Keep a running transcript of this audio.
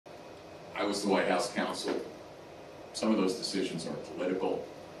I was the White House counsel. Some of those decisions are political.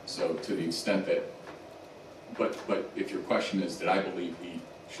 So to the extent that, but if your question is, did I believe we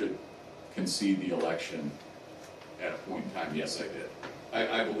should concede the election at a point in time? Yes, I did.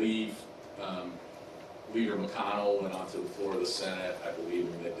 I believe Leader McConnell went onto the floor of the Senate, I believe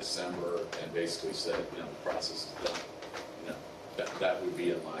in mid-December, and basically said, the process is done. That would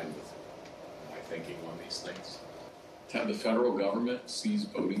be in line with my thinking on these things. To have the federal government seize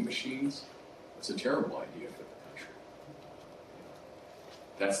voting machines, that's a terrible idea for the country.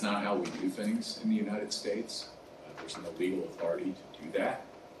 That's not how we do things in the United States. There's no legal authority to do that.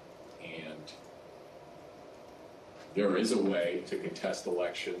 And there is a way to contest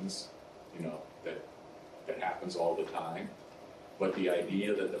elections, that happens all the time. But the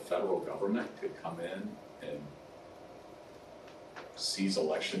idea that the federal government could come in and seize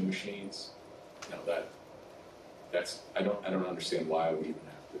election machines, I don't understand why we even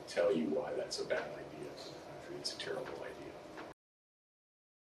have to tell you why that's a bad idea for the country. It's a terrible idea.